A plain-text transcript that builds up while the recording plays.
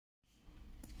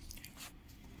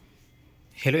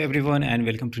Hello everyone and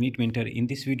welcome to NEET Mentor. In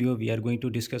this video, we are going to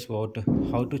discuss about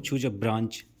how to choose a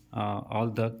branch,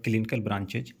 all the clinical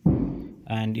branches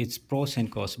and its pros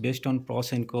and cons. Based on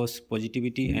pros and cons,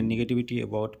 positivity and negativity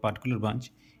about particular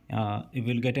branch, you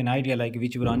will get an idea like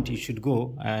which branch you should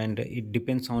go, and it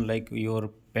depends on like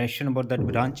your passion about that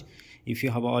branch. If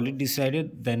you have already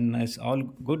decided, then it's all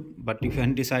good. But if you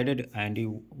haven't decided and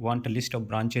you want a list of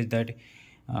branches that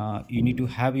you need to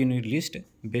have in your list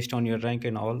based on your rank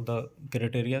and all the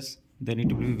criteria, then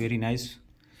it will be very nice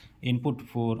input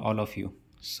for all of you.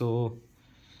 So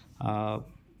uh,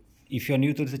 if you are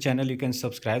new to the channel, you can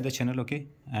subscribe the channel, okay?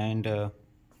 And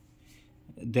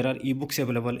there are ebooks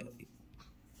available.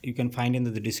 You can find in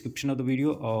the description of the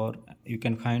video, or you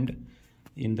can find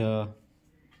in the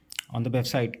on the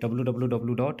website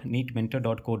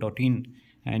www.neetmentor.co.in,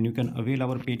 and you can avail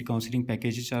our paid counseling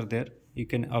packages are there. You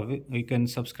can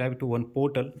subscribe to one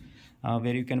portal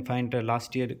where you can find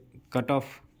last year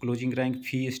cutoff, closing rank,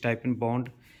 fee, stipend, bond,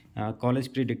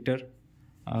 college predictor,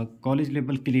 college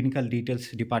level clinical details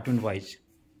department wise,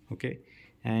 okay?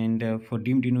 And for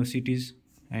deemed universities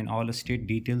and all state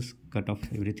details, cutoff,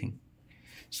 everything.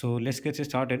 So let's get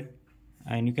started.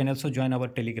 And you can also join our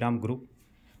Telegram group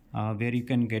where you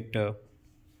can get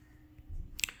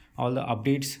all the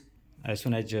updates as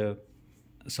soon as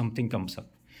something comes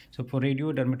up. So for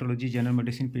radio, dermatology, general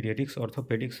medicine, pediatrics,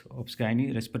 orthopedics,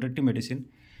 obs-gynae, respiratory medicine,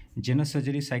 general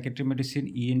surgery, psychiatric medicine,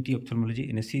 ENT, ophthalmology,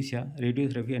 anesthesia,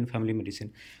 radiotherapy, and family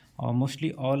medicine.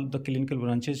 Mostly all the clinical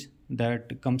branches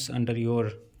that comes under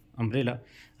your umbrella,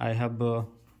 I'm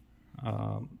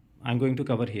going to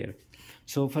cover here.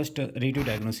 So first,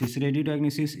 radiodiagnosis.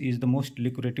 Radiodiagnosis is the most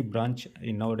lucrative branch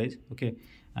in nowadays, okay?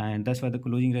 And that's why the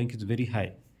closing rank is very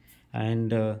high.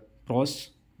 And pros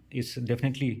is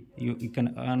definitely you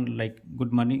can earn like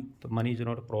good money. The money is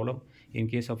not a problem in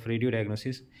case of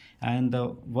radiodiagnosis. And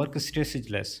the work stress is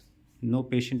less, no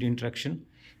patient interaction,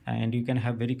 and you can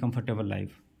have very comfortable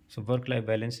life. So work-life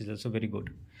balance is also very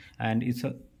good. And it's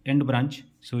a end branch,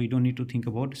 so you don't need to think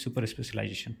about super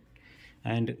specialization.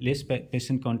 And less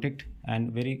patient contact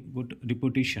and very good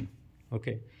reputation,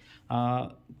 okay?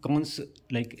 Cons,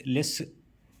 like less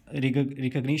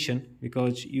recognition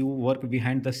because you work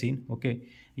behind the scene, okay?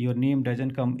 Your name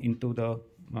doesn't come into the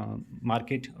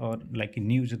market or like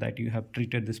news that you have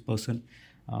treated this person,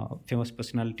 famous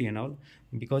personality and all,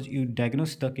 because you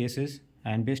diagnose the cases,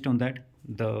 and based on that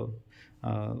the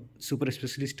super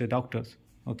specialist doctors,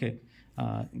 okay,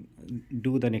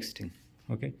 do the next thing,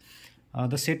 okay?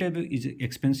 The setup is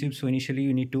expensive, so initially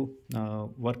you need to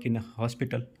work in a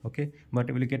hospital, okay, but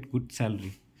you will get good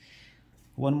salary.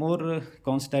 One more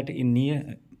cons that in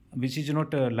near, which is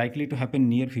not likely to happen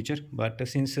near future, but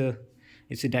since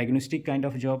it's a diagnostic kind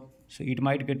of job, so it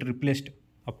might get replaced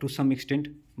up to some extent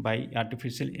by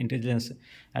artificial intelligence,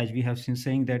 as we have been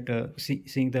saying that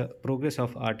seeing the progress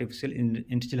of artificial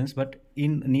intelligence, but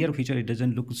in near future it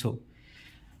doesn't look so.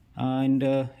 And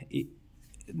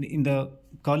in the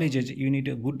colleges you need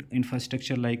a good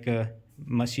infrastructure like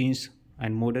machines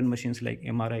and modern machines like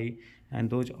MRI and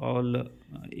those all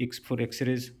for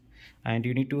x-rays, and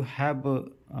you need to have a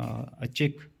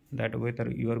check that whether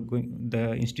you are going,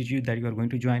 the institute that you are going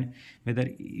to join, whether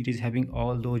it is having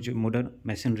all those modern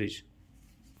machineries.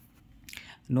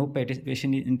 No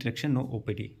patient interaction, no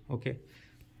OPD, okay?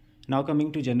 Now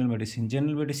coming to general medicine.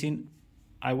 General medicine,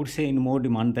 I would say in more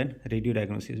demand than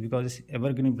radiodiagnosis because it's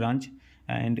evergreen branch,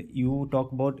 and you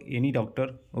talk about any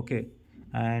doctor, okay,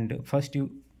 and first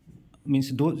you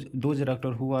means those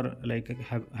doctor who are like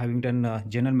having done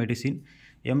general medicine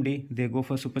MD, they go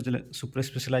for super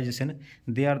specialization.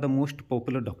 They are the most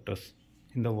popular doctors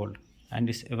in the world, and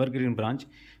it's evergreen branch,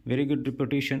 very good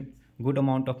reputation, good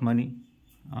amount of money.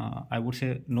 I would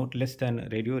say not less than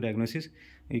radiodiagnosis.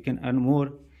 You can earn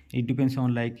more. It depends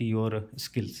on like your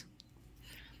skills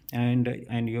and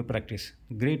your practice.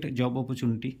 Great job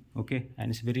opportunity, okay, and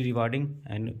it's very rewarding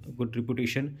and good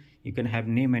reputation. You can have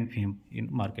name and fame in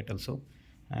market also,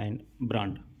 and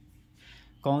brand.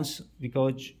 Cons,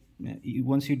 because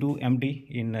once you do MD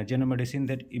in general medicine,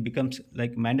 that it becomes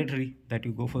like mandatory that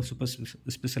you go for super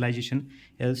specialization,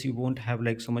 else you won't have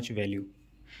like so much value.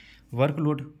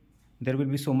 Workload, there will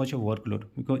be so much of workload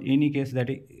because any case that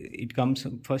it comes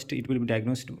first, it will be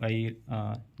diagnosed by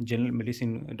general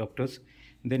medicine doctors,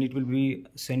 then it will be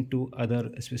sent to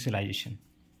other specialization.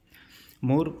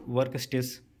 More work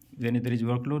stress, when there is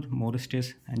workload, more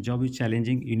stress, and job is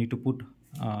challenging, you need to put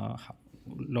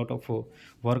lot of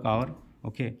work hour,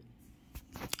 okay?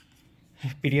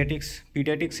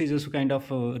 Pediatrics is also kind of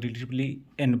relatively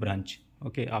end branch,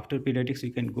 Okay, after pediatrics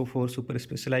you can go for super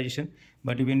specialization,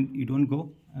 but even you don't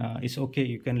go, it's okay,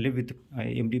 you can live with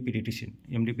MD pediatrician,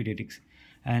 MD pediatrics.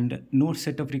 And no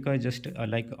setup required, just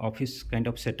like office kind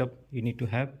of setup you need to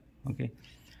have. Okay,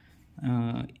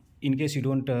 uh, in case you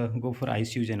don't go for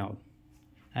ICUs and all.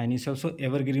 And it's also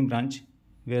evergreen branch,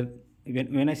 where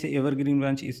when I say evergreen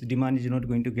branch, its demand is not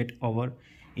going to get over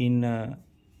in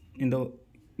in the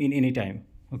in any time.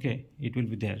 Okay, it will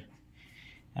be there.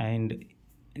 And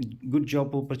good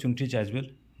job opportunities as well,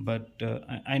 but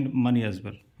and money as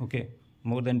well. Okay,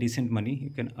 more than decent money you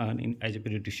can earn in as a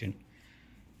pediatrician.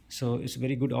 So it's a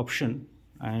very good option.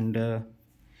 And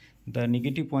the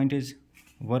negative point is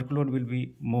workload will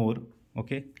be more.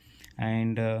 Okay,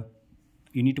 and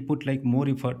you need to put like more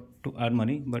effort to earn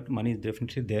money, but money is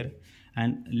definitely there.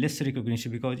 And less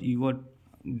recognition, because you are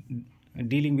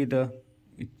dealing with the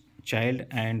child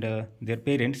and their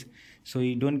parents, so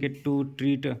you don't get to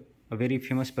treat a very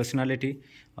famous personality,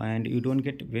 and you don't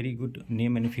get very good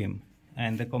name and fame.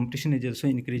 And the competition is also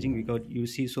increasing because you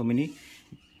see so many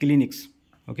clinics.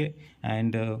 Okay,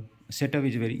 and setup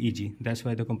is very easy, that's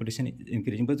why the competition is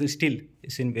increasing, but still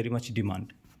it's in very much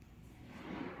demand.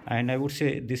 And I would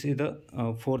say this is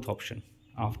the fourth option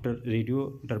after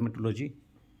radio dermatology,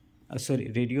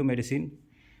 radio medicine.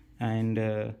 And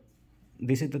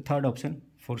this is the third option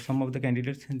for some of the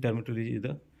candidates. Dermatology is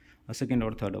the second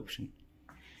or third option.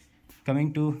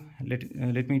 Coming to,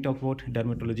 let me talk about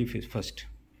dermatology first.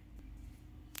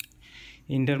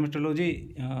 In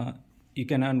dermatology, you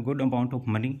can earn good amount of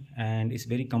money, and it's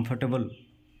very comfortable.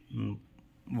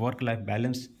 Work-life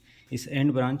balance is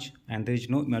end branch, and there is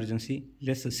no emergency,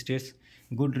 less stress,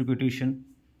 good reputation,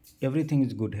 everything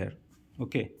is good here.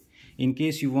 Okay, in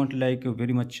case you want like a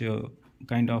very much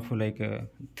kind of like a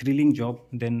thrilling job,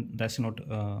 then that's not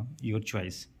your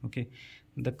choice. Okay,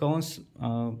 the cons,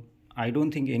 I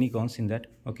don't think any cons in that.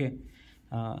 Okay,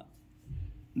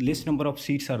 less number of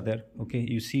seats are there. Okay,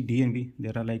 you see DNB,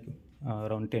 there are like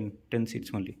around 10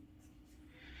 seats only.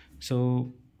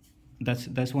 So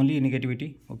that's only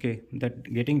negativity. Okay, that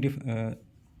getting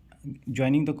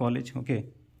joining the college, okay,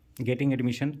 getting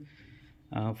admission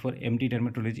for MD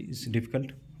dermatology is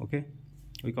difficult. Okay,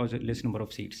 because less number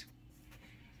of seats.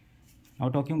 Now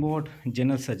talking about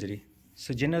general surgery.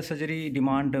 So general surgery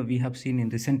demand we have seen in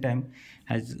recent time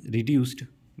has reduced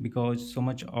because so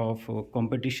much of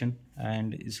competition,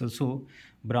 and it's also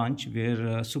branch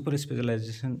where super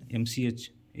specialization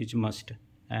MCH is must,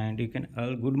 and you can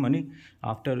earn good money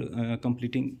after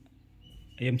completing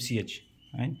MCH,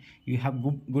 and you have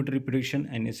good reputation.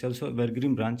 And it's also a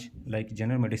evergreen branch like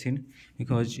general medicine,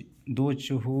 because those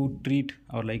who treat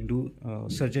or like do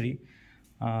surgery,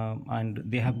 and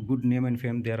they have good name and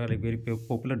fame, they are like very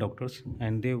popular doctors,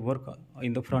 and they work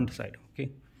in the front side.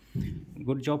 Okay,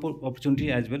 good job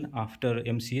opportunity as well after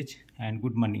MCH, and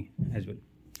good money as well.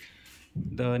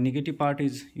 The negative part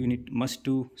is you must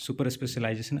do super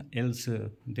specialization, else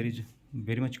there is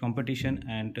very much competition,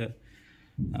 and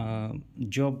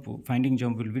finding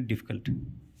job will be difficult.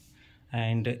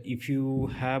 And if you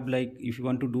have like, if you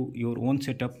want to do your own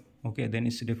setup, okay, then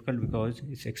it's difficult because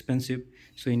it's expensive,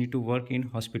 so you need to work in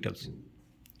hospitals.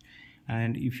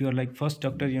 And if you are like first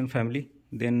doctor in your family,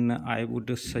 then I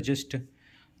would suggest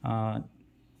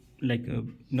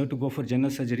not to go for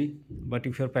general surgery, but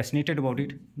if you are passionate about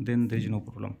it, then there is no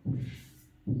problem.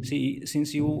 See,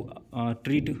 since you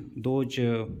treat those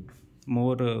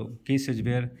more cases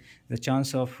where the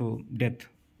chance of death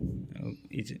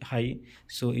is high,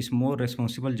 so it's more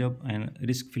responsible job and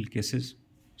risk-filled cases.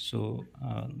 So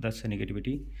that's a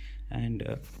negativity.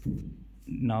 And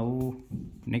now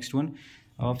next one,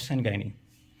 obs and gynae.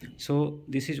 So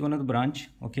this is one of the branch,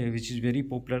 okay, which is very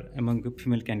popular among the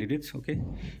female candidates. Okay,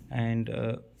 and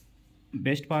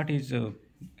best part is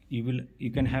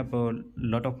you can have a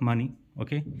lot of money.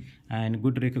 Okay, and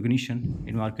good recognition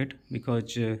in market,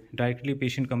 because directly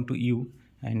patient come to you,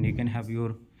 and you can have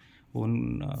your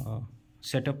own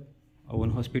setup, own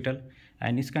hospital,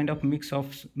 and it's kind of mix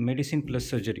of medicine plus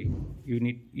surgery.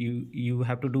 You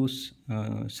have to do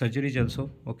surgeries also.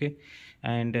 Okay,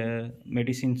 and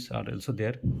medicines are also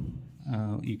there.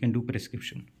 You can do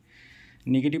prescription.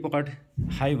 Negative part,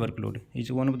 high workload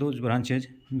is one of those branches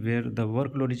where the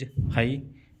workload is high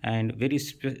and very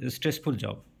stressful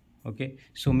job. Okay,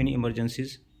 so many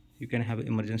emergencies, you can have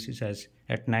emergencies as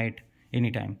at night,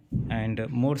 anytime, and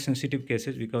more sensitive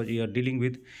cases because you are dealing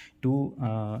with two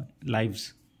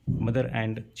lives, mother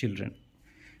and children,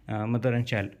 mother and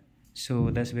child.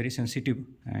 So that's very sensitive.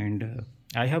 And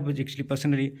I have actually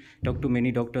personally talked to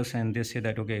many doctors, and they say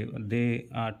that okay, they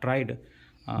tried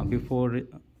before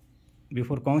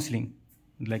counseling,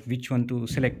 like which one to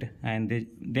select, and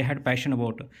they had passion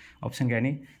about option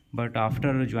gynae, but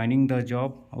after joining the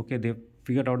job, okay, they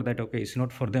figured out that okay, it's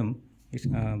not for them. It's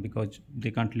because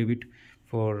they can't live it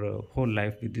for whole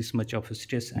life with this much of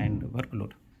stress and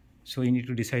workload. So you need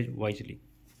to decide wisely.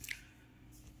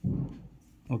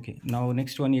 Okay, now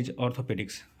next one is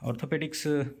orthopedics. Orthopedics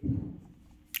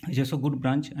is also good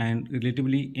branch and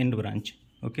relatively end branch.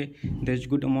 Okay, there's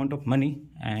good amount of money,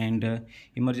 and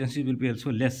emergency will be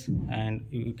also less, and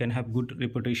you can have good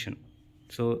reputation.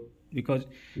 So because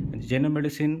general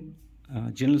medicine,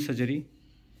 general surgery,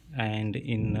 and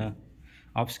in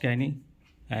ops gynae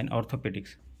and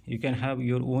orthopedics, you can have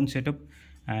your own setup,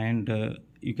 and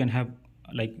you can have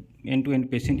like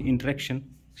end-to-end patient interaction,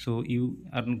 so you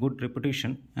earn good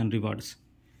reputation and rewards.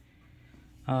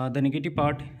 The negative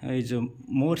part is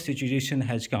more situation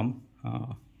has come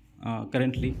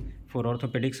currently for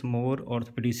orthopedics. More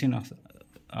orthopedicians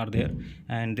are there,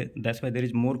 and that's why there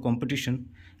is more competition,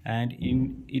 and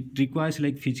it requires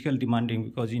like physical demanding,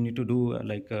 because you need to do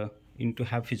you need to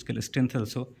have physical strength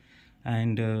also,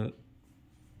 and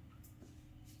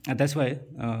that's why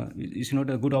it's not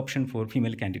a good option for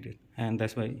female candidate, and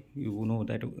that's why you know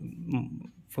that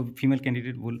for female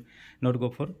candidate will not go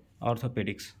for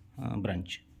orthopedics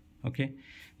branch. Okay,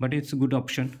 but it's a good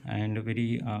option and a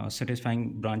very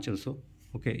satisfying branch also.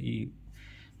 Okay,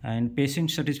 and patient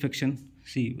satisfaction.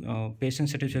 See, patient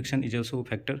satisfaction is also a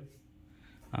factor,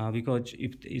 because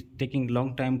if it's taking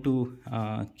long time to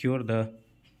cure the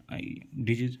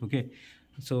disease, okay,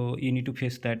 so you need to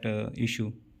face that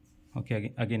issue,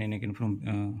 okay, again and again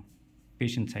from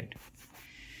patient side.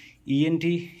 ENT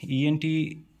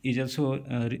is also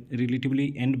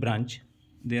relatively end branch.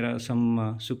 There are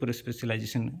some super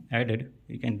specialization added.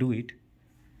 You can do it,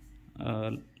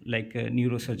 like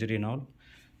neurosurgery and all,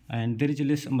 and there is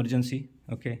less emergency.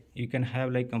 Okay, you can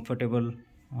have like comfortable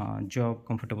job,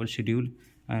 comfortable schedule,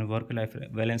 and work life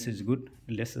balance is good,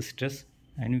 less stress,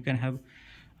 and you can have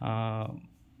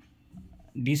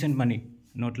decent money,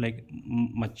 not like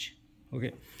much.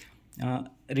 Okay,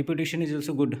 reputation is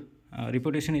also good.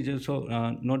 Reputation is also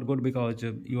not good, because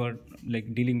you are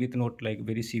like dealing with not like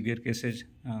very severe cases,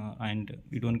 and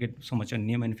you don't get so much a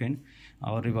name and fame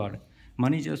or reward.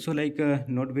 Money is also like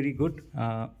not very good,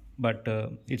 but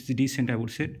it's decent, I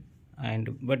would say.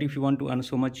 And but if you want to earn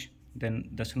so much, then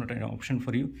that's not an option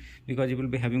for you, because you will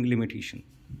be having limitation.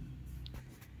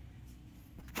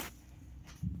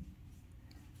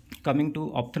 Coming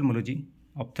to ophthalmology,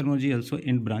 ophthalmology also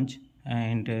end branch,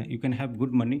 and you can have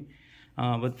good money,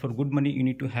 but for good money you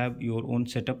need to have your own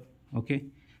setup. Okay,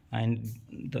 and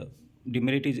the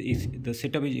demerit is the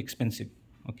setup is expensive.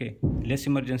 Okay, less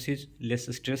emergencies,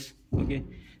 less stress. Okay,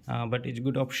 but it's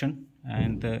good option,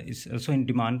 and it's also in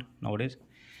demand nowadays.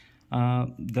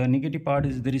 The negative part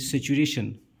is there is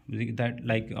saturation, that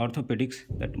like orthopedics,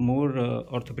 that more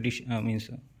orthopedic means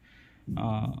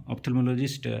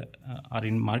ophthalmologists are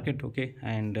in market. Okay,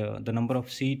 and the number of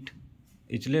seat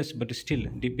is less, but still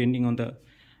depending on the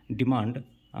demand,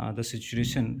 the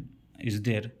situation is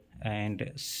there,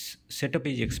 and setup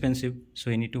is expensive, so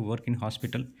you need to work in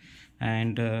hospital.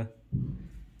 And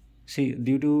see,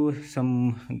 due to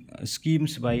some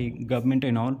schemes by government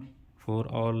and all, for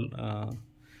all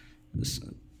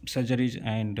surgeries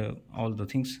and all the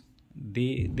things,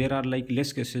 there are like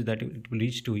less cases that it will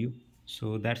reach to you,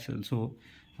 so that's also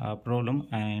a problem.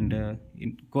 And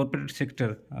in corporate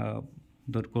sector,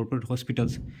 the corporate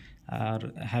hospitals are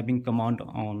having command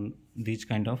on these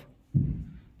kind of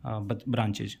but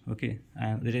branches. Okay,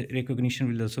 and the recognition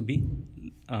will also be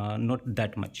not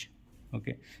that much.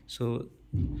 Okay, so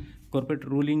corporate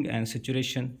ruling and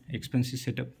saturation, expensive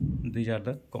setup, these are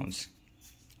the cons.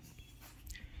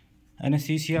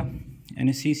 Anesthesia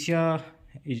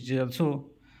is also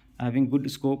having good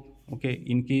scope. Okay,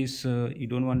 in case you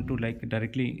don't want to like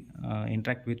directly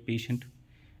interact with patient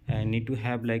and need to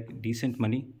have like decent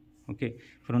money. Okay,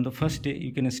 from the first day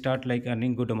you can start like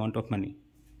earning good amount of money.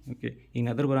 Okay, in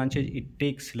other branches it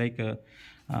takes like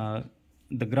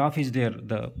the graph is there,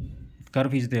 the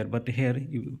curve is there, but here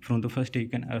from the first day you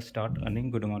can start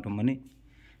earning good amount of money.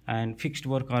 And fixed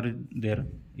work are there.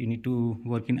 You need to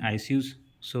work in ICUs,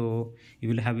 so you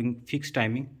will having fixed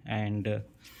timing, and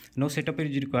no setup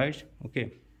is required.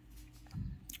 Okay,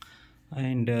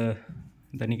 and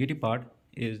the negative part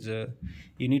is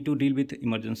you need to deal with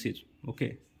emergencies.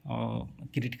 Okay,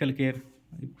 critical care,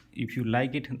 if you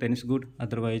like it then it's good,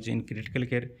 otherwise in critical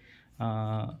care,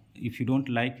 if you don't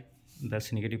like,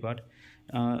 that's negative part.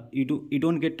 You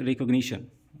don't get recognition.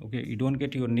 Okay, you don't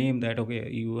get your name that okay,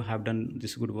 you have done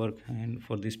this good work and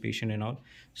for this patient and all,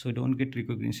 so you don't get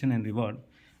recognition and reward.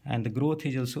 And the growth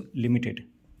is also limited.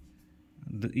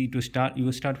 you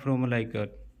start from like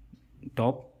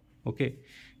top, okay,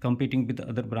 competing with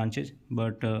other branches,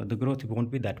 but the growth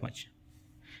won't be that much.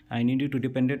 I need you to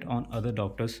depend it on other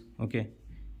doctors, okay,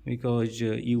 because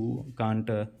you can't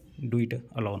do it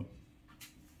alone.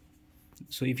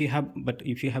 So if you have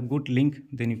good link,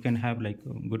 then you can have like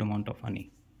a good amount of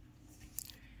money.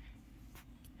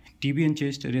 TB and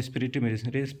chest respiratory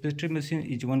medicine. Respiratory medicine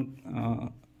is one,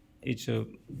 it's a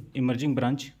emerging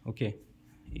branch, okay.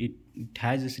 It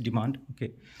has its demand,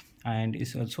 okay, and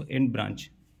it's also end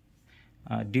branch.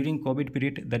 During COVID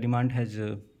period, the demand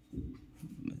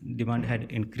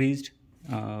had increased,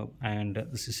 and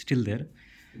this is still there.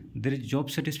 There is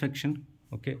job satisfaction,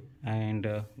 okay, and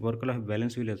work-life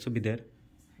balance will also be there.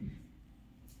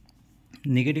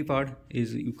 Negative part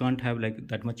is you can't have like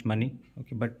that much money,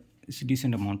 okay, but it's a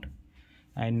decent amount,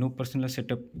 and no personal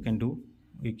setup you can do.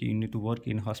 You need to work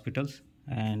in hospitals,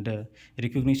 and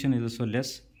recognition is also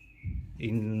less.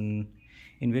 In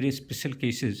very special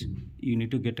cases, you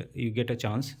need to get a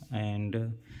chance,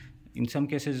 and in some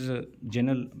cases,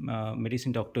 general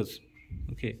medicine doctors,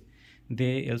 okay,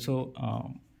 they also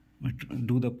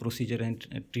do the procedure and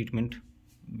treatment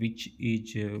which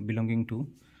is belonging to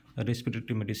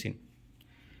respiratory medicine.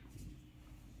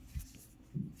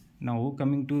 Now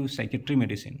coming to psychiatric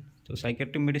medicine. So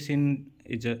psychiatric medicine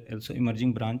is also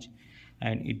emerging branch,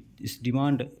 and it is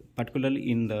demand particularly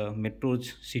in the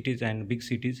metros, cities and big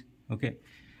cities, okay,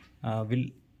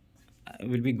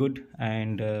 will be good.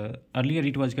 And earlier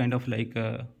it was kind of like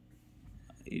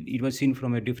it was seen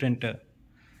from a different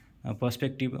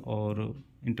perspective, or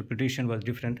interpretation was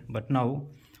different, but now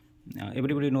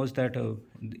everybody knows that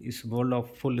this world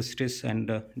of full stress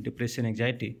and depression,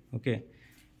 anxiety, okay,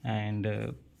 and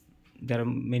there are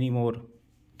many more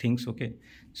things, okay.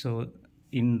 So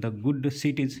in the good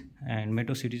cities and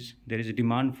metro cities, there is a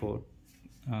demand for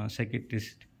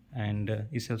psychiatrist, and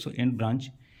it's also end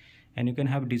branch, and you can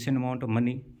have decent amount of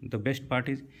money. The best part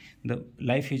is the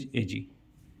life is easy,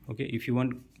 okay. If you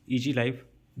want easy life,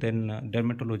 then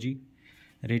dermatology,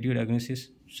 radiodiagnosis,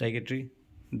 psychiatry,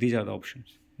 these are the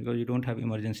options, because you don't have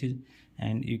emergencies,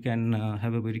 and you can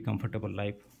have a very comfortable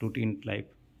life, routine life,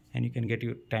 and you can get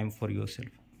your time for yourself.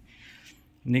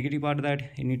 Negative part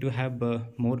that you need to have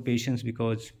more patience,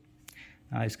 because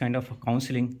it's kind of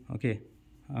counseling, okay,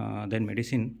 than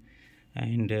medicine,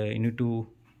 and you need to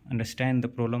understand the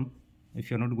problem. If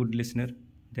you're not a good listener,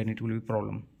 then it will be a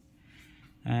problem.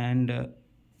 And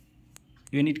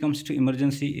when it comes to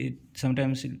emergency,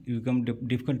 sometimes it become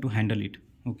difficult to handle it,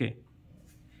 okay,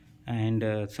 and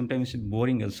sometimes it's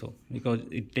boring also, because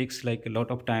it takes like a lot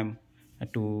of time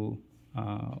to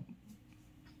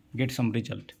get some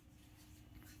result.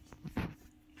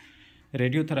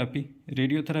 Radiotherapy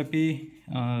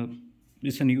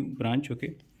is a new branch,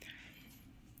 okay,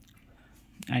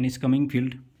 and it's coming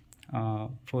field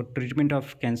for treatment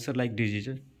of cancer like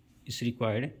diseases is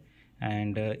required,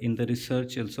 and in the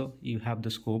research also you have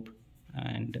the scope,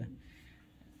 and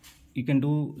you can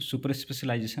do super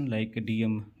specialization like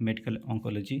DM medical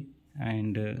oncology,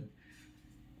 and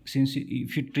since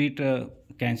if you treat a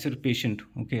cancer patient,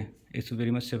 okay, it's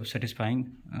very much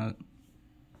satisfying,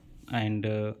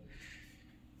 and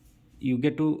you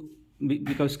get to,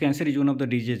 because cancer is one of the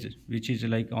diseases which is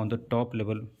like on the top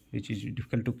level, which is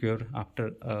difficult to cure.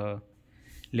 After a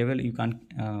level you can't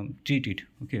treat it,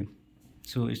 okay.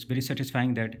 So it's very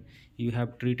satisfying that you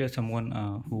have treated someone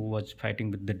who was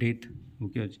fighting with the death,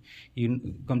 because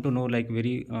you come to know like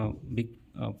very big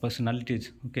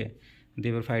personalities, okay,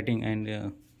 they were fighting,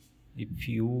 and if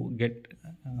you get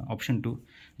option to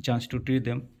chance to treat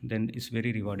them, then it's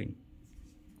very rewarding.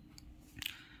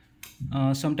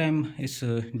 Sometimes it's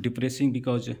depressing,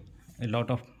 because a lot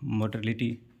of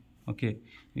mortality, okay,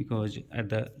 because at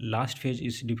the last phase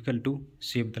it's difficult to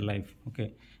save the life,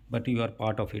 okay, but you are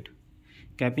part of it.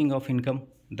 Capping of income,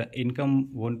 the income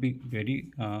won't be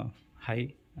very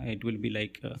high, it will be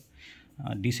like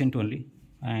decent only,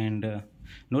 and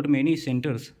not many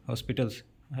centers, hospitals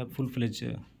have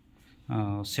full-fledged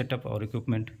setup or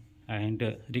equipment, and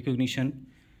recognition.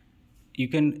 You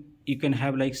can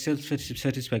have like self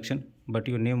satisfaction, but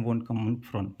your name won't come in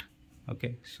front,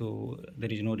 okay. So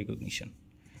there is no recognition,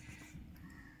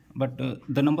 but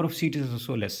the number of seats is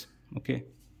also less, okay.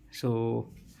 So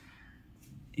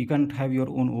you can't have your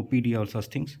own OPD or such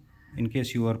things. In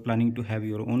case you are planning to have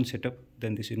your own setup,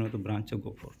 then this is not the branch to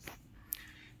go for.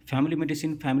 Family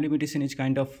medicine is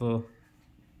kind of a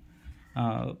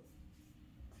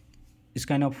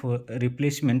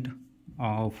replacement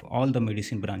of all the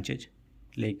medicine branches,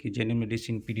 like general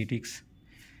medicine, pediatrics,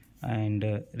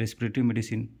 and respiratory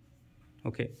medicine,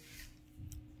 okay,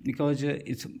 because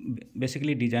it's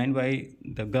basically designed by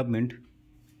the government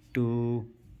to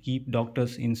keep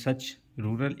doctors in such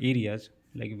rural areas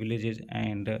like villages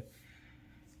and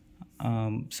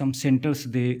some centers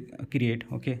they create,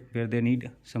 okay, where they need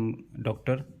some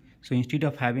doctor. So instead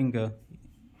of having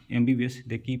MBBS,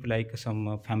 they keep like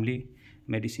some family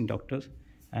medicine doctors,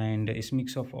 and it's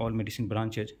mix of all medicine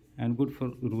branches and good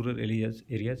for rural areas,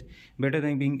 better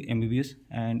than being MBBS.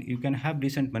 And you can have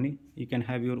decent money, you can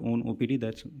have your own OPD,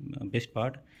 that's best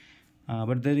part.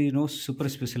 But there is no super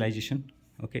specialization,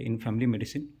 okay, in family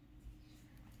medicine.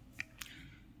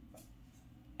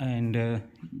 And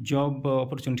job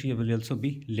opportunity will also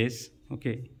be less,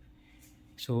 okay.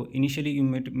 So initially you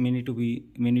may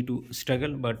need to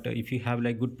struggle, but if you have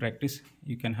like good practice,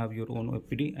 you can have your own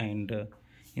OPD. And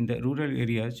in the rural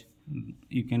areas,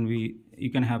 you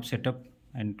can have setup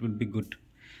and it will be good.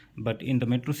 But in the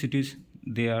metro cities,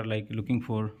 they are like looking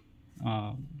for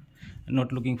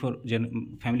not looking for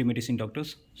family medicine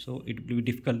doctors, so it will be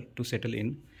difficult to settle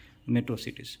in metro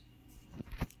cities.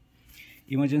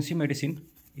 Emergency medicine.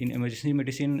 In emergency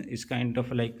medicine is kind of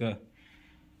like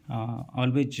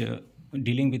always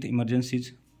dealing with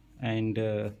emergencies and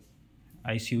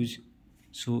ICUs.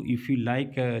 So if you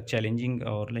like challenging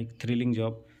or like thrilling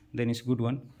job, then it's a good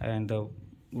one. And the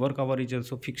work hour is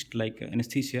also fixed like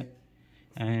anesthesia,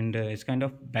 and it's kind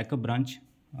of backup branch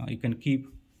you can keep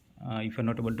if you're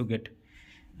not able to get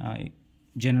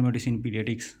general medicine,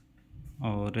 pediatrics,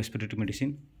 or respiratory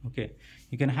medicine, okay.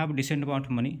 You can have a decent amount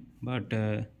of money, but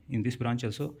in this branch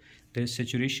also there's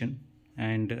saturation,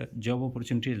 and job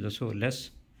opportunity is also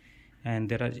less, and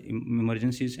there are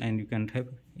emergencies, and you can't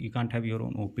have your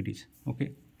own OPDs,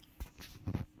 okay.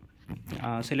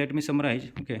 So let me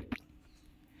summarize, okay.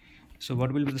 So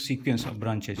what will be the sequence of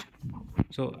branches?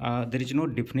 So there is no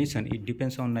definition, it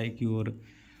depends on like your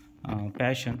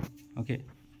passion, okay.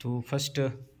 So first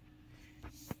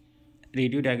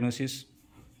radiodiagnosis,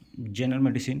 general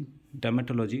medicine,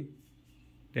 dermatology,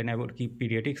 then I would keep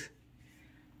pediatrics,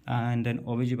 and then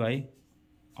OBGYN,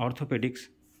 orthopedics,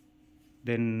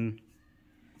 then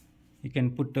you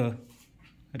can put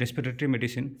respiratory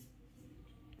medicine,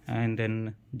 and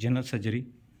then general surgery.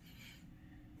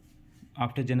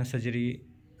 After general surgery,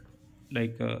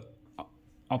 like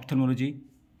ophthalmology,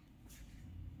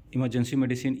 emergency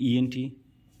medicine, ENT,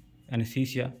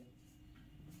 anesthesia,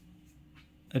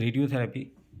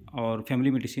 radiotherapy, or family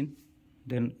medicine,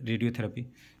 then radiotherapy.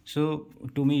 So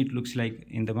to me it looks like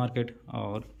in the market,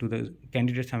 or to the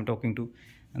candidates I'm talking to,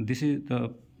 and this is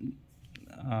the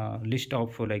list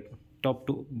of like top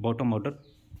to bottom order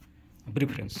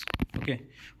preference, okay.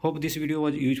 Hope this video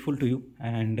was useful to you,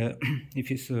 and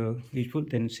if it's useful,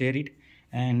 then share it,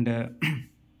 and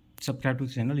subscribe to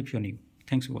the channel if you're new.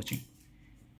 Thanks for watching.